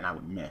effect, and I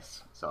would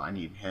miss. So I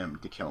need him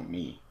to kill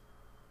me.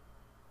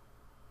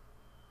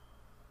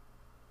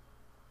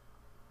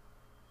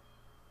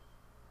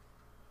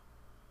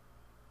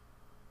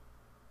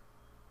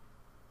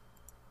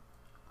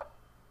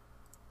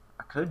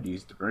 I could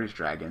use the British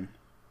Dragon.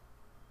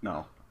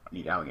 No, I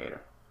need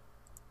Alligator.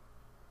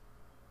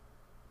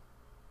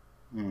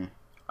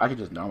 I could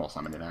just normal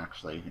summon it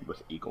actually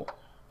with equal.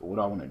 But what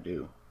do I want to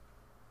do?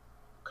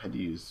 Could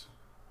use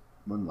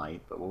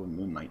Moonlight, but what would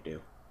Moonlight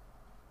do?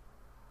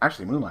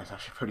 Actually, Moonlight's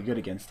actually pretty good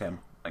against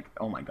him. Like,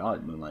 oh my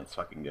god, Moonlight's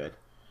fucking good.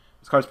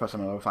 This card's plus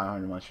summon over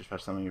 500 monsters,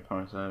 plus summon your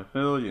opponent's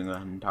field. You can go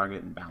ahead and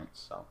target and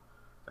bounce. So,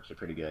 it's actually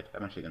pretty good.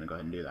 I'm actually going to go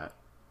ahead and do that.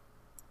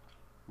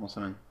 We'll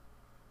summon.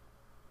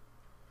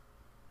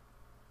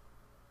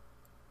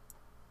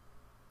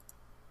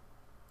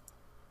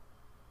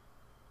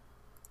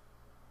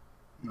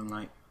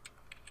 Moonlight.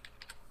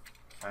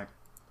 Back.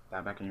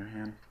 That back in your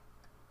hand.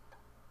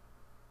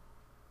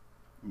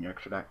 And your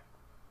extra deck.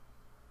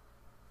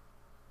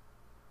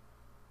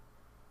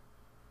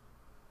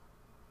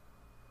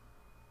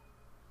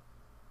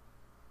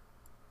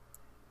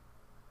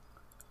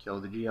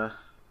 Kill the Gia.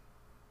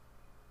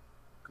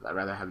 Because I'd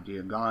rather have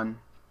Gia gone.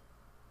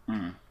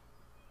 I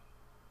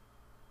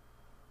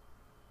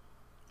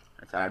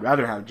said I'd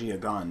rather have Gia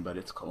gone, but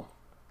it's cool.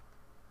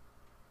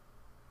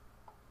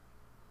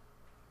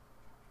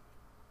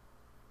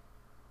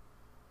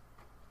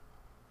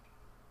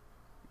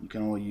 You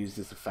can only use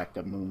this effect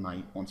of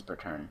Moonlight once per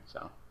turn,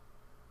 so.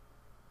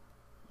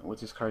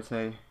 What's this card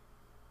say?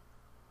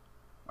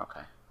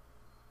 Okay.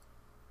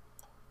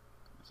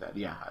 Said,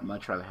 yeah, I'd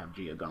much rather have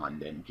Gia gone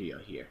than Gia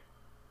here.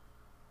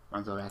 Might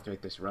as well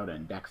activate this Rhoda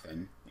and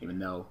Dexin, even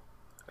though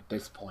at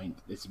this point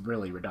it's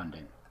really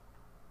redundant.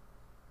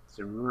 It's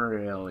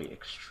really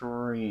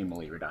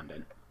extremely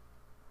redundant.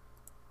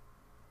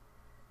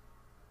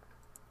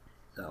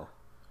 So,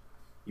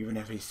 even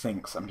if he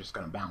sinks, I'm just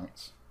gonna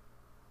bounce.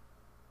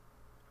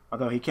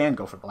 Although he can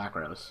go for Black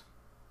Rose.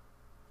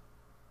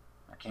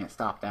 I can't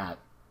stop that.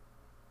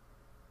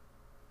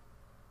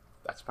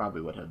 That's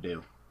probably what he'll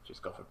do.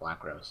 Just go for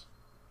Black Rose.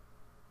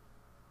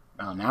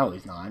 Well, now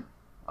he's not.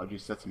 I'll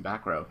just set some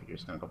back row if you're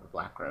just going to go for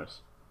Black Rose.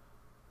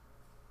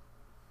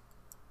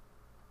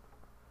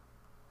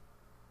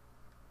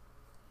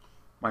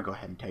 Might go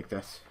ahead and take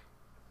this.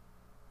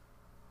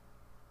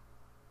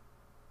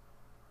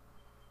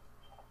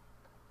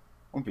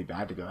 Won't be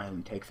bad to go ahead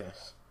and take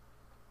this.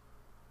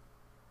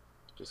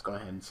 Just go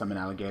ahead and summon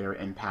Alligator,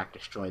 impact,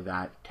 destroy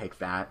that, take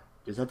that.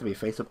 Does that have to be a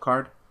face-up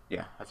card?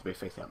 Yeah, has to be a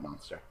face-up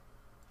monster.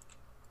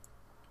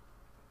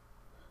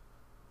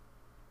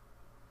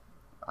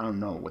 I don't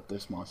know what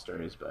this monster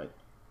is, but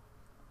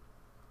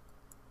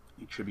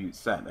he tribute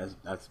set.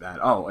 That's bad.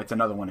 Oh, it's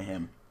another one of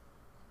him.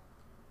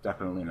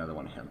 Definitely another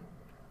one of him.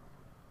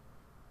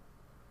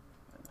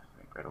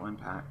 Graydle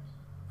impact.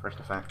 First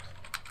effect.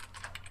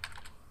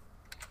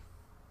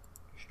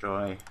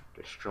 Destroy.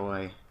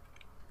 Destroy.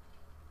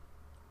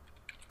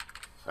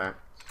 Effect.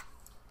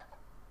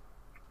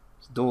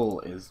 This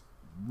duel is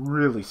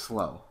really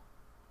slow.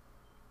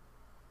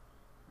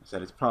 I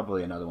said it's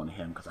probably another one of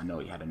him because I know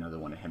he had another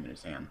one of him in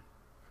his hand.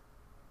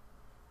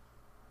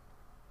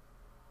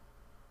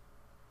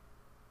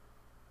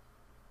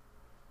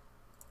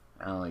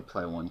 I only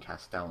play one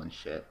Castell and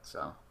shit,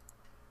 so.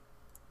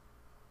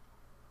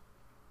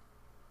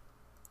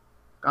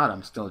 God,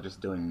 I'm still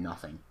just doing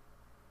nothing.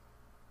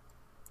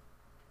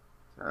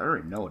 I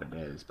already know what it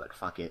is, but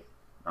fuck it.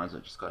 Might as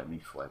well just go ahead and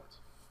be flipped.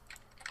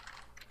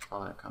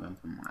 Saw that coming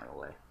from a mile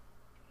away.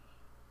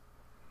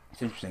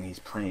 It's interesting he's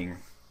playing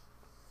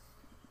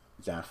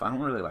Zeph. I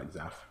don't really like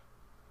Zeph.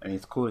 I mean,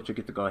 it's cool that you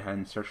get to go ahead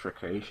and search for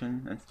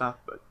creation and stuff,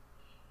 but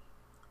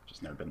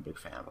just never been a big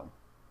fan of him.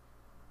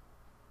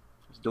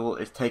 This duel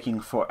is taking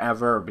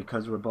forever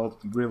because we're both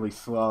really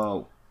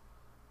slow.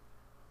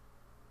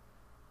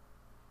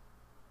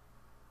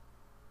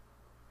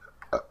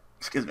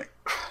 Excuse me.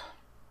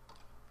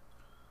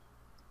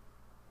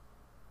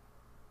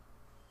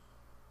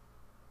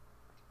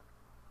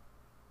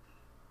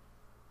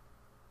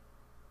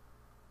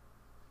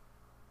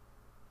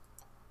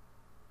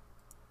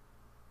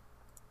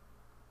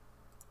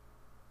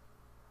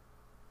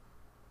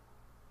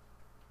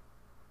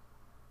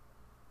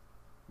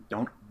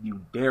 Don't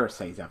you dare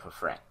say Zeph a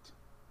threat.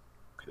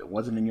 Because it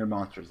wasn't in your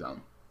monster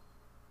zone.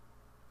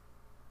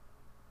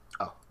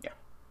 Oh, yeah.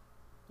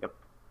 Yep.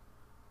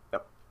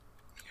 Yep.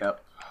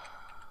 Yep.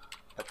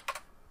 Yep.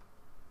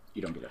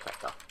 You don't get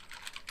effect though.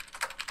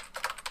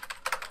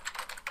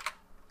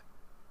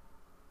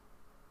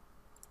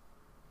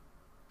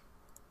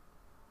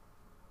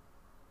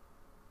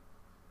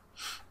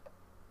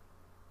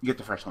 You get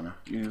the first one.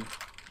 You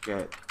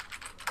get...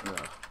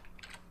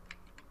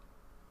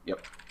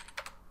 Yep.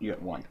 You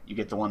get one. You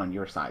get the one on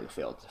your side of the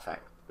field's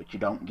effect. But you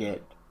don't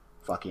get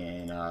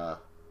fucking, the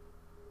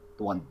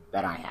one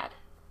that I had.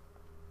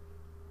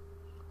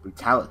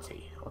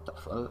 Brutality. What the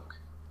fuck?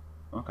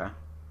 Okay.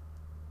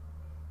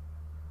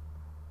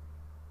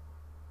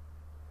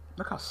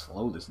 Look how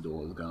slow this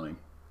duel is going.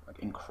 Like,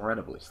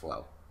 incredibly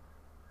slow.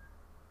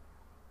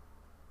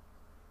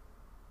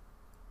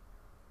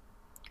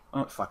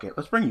 Oh, fuck it.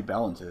 Let's bring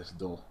Yubel into this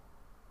duel.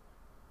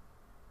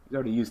 He's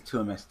already used 2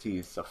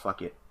 MSTs, so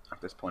fuck it.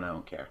 At this point, I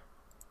don't care.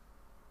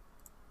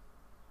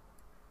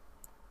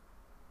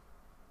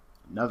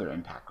 Another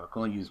impact. I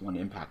can only use 1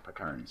 impact per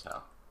turn,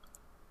 so.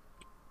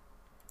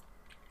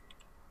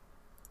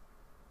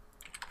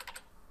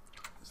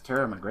 Is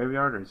Terra in my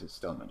graveyard, or is it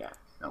still in my deck?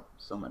 Nope,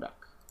 still in my deck.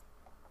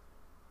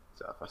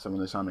 So if I summon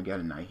this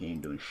Armageddon Knight, he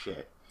ain't doing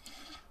shit.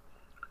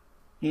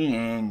 He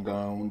ain't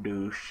gonna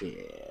do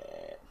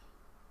shit.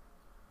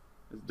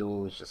 This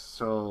duel is just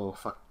so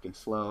fucking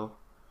slow.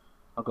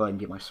 I'll go ahead and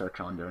get my search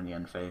on during the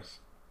end phase.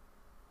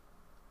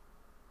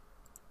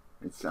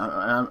 It's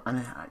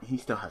he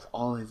still has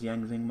all his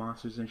Yang Zing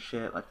monsters and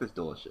shit. Like, this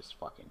duel is just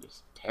fucking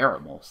just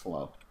terrible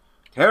slow.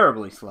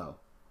 Terribly slow.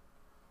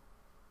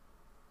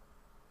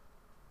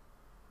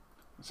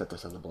 I'll set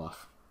this as a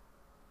bluff.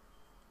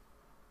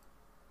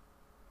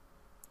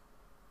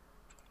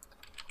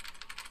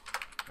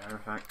 Matter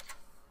of fact.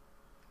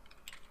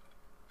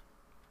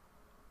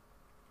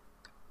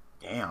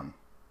 Damn.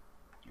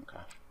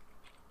 Okay.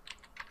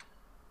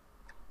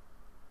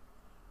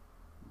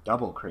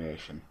 Double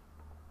creation.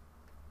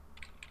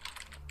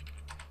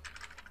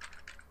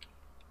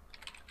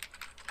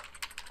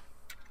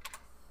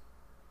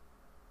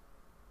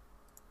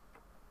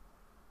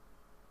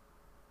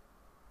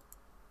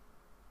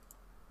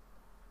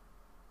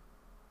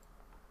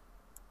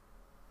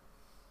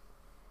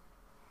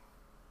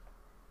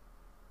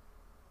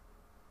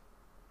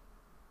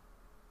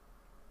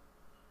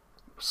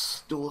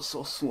 Still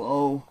so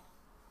slow.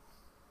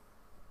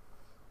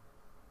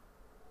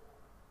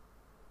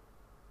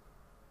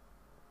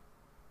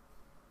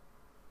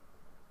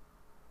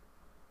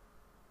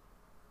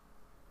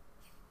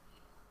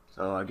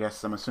 So I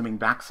guess I'm assuming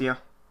Baxia.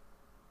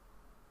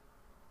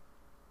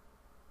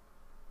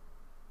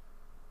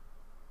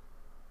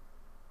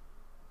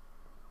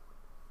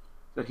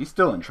 But he's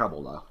still in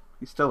trouble though.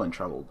 He's still in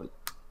trouble, but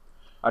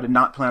I did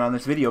not plan on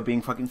this video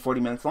being fucking 40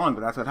 minutes long,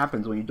 but that's what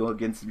happens when you do it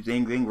against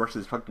Zing Zing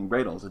versus fucking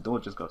Graydles. The duel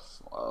just goes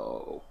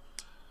slow.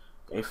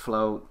 They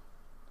float.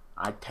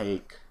 I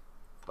take.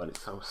 But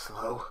it's so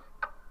slow.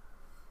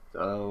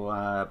 So,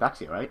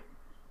 Baxia, right?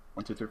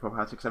 1, 2, 3, 4,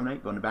 5, 6, 7,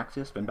 8. Going to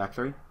Baxia. Spin back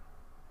 3.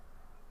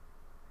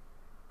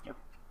 Yep.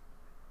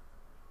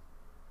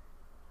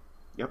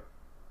 Yep.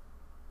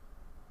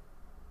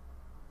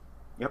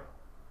 Yep.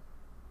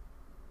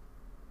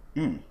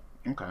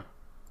 Okay.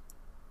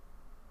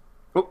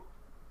 Oh.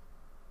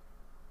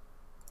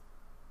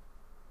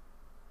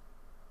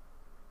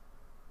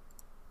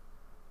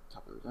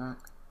 Top of the deck.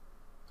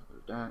 Top of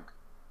the deck.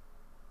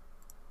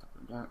 Top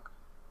of the deck.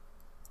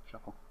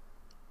 Shuffle.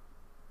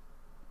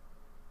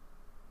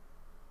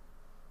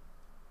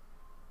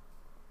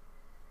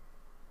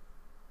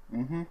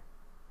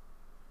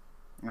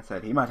 Like I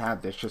said, he might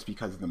have this just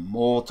because of the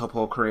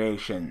multiple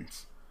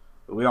creations.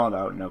 But we all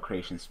know no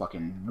creation's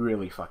fucking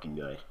really fucking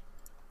good.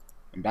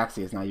 And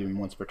Baxia is not even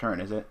once per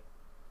turn, is it?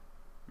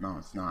 No,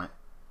 it's not.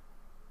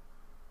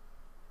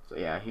 So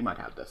yeah, he might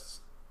have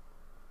this.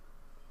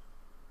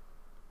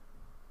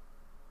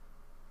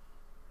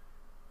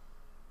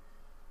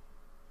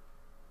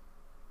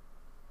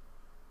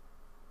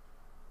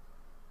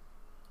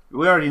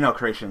 We already know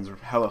creations are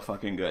hella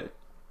fucking good.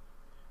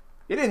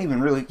 He didn't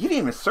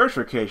even search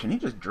for creation. He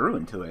just drew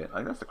into it.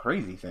 Like, that's the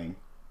crazy thing.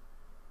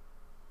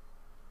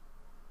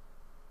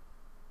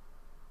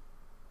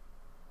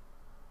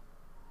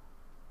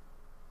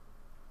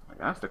 Like,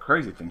 that's the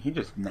crazy thing. He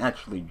just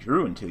naturally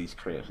drew into these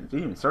creations. He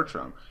didn't even search for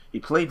them. He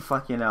played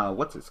fucking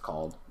what's it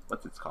called?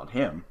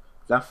 Him.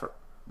 Zephyr.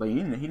 But he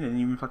didn't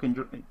even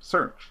fucking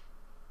search.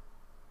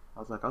 I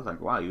was like,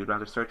 wow, you'd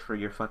rather search for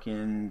your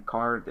fucking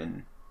card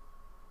than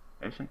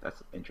creation?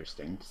 That's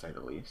interesting, to say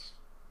the least.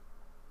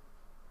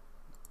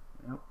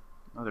 Yep.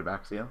 Another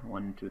back seal.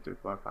 1, 2, 3,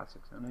 4, 5,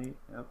 6, 7, 8.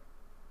 Yep.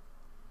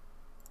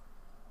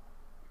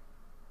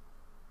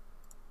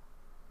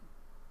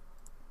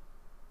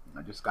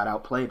 I just got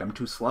outplayed. I'm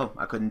too slow.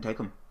 I couldn't take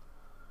him.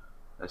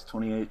 That's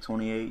 28,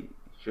 28.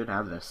 Should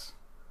have this.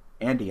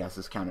 And he has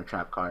his counter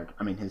trap card.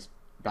 I mean, his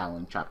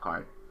battling trap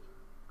card.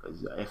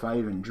 Because if I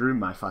even drew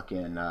my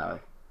fucking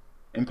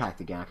impact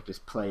again, I could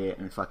just play it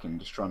and fucking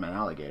destroy my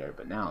alligator.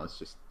 But now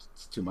it's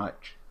too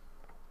much.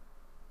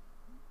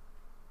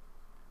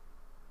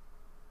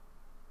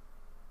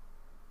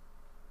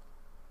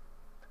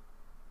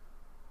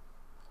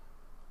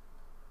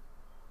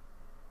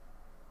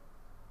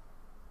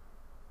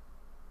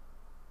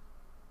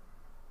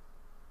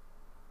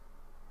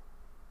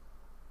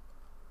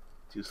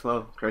 Too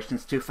slow.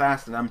 Christian's too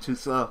fast and I'm too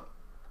slow.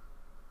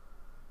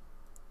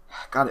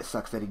 God, it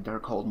sucks that he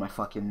dark hold my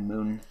fucking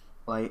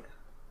moonlight.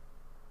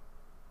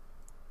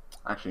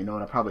 Actually, you know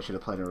what? I probably should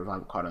have played a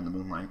revival card on the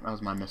moonlight. That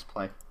was my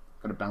misplay.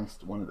 Could have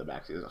bounced one of the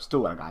back seals. I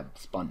still would have got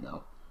spun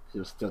though. He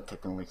was still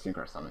technically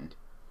synchro summoned.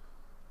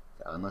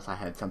 So unless I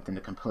had something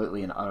to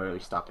completely and utterly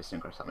stop his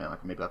synchro summon,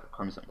 like maybe like a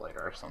Crimson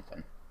Blader or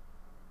something.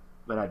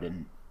 But I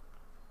didn't.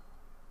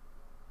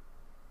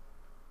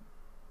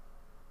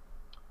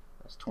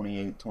 That's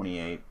 28,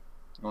 28.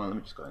 Well, let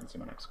me just go ahead and see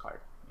my next card.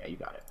 Yeah, you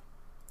got it.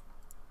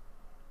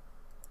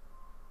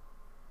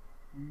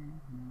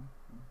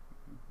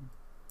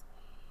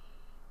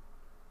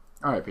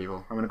 Alright,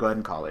 people. I'm going to go ahead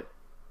and call it.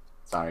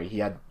 Sorry, he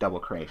had double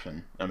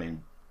creation. I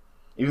mean,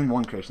 even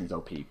one creation is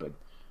OP, but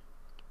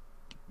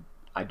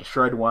I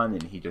destroyed one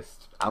and he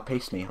just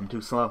outpaced me. I'm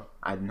too slow.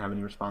 I didn't have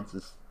any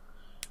responses.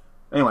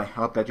 Anyway, I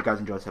hope that you guys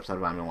enjoyed this episode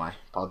of I Don't Know Why.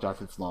 Apologize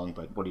if it's long,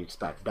 but what do you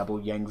expect? Double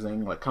Yang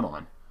Zing? Like, come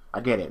on. I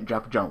get it.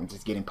 Jeff Jones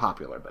is getting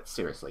popular, but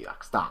seriously,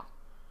 like, stop.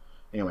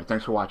 Anyway,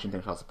 thanks for watching.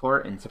 Thanks for all the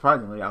support. And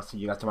surprisingly, I'll see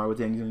you guys tomorrow with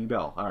Graydle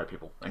Yubel. Alright,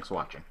 people. Thanks for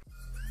watching.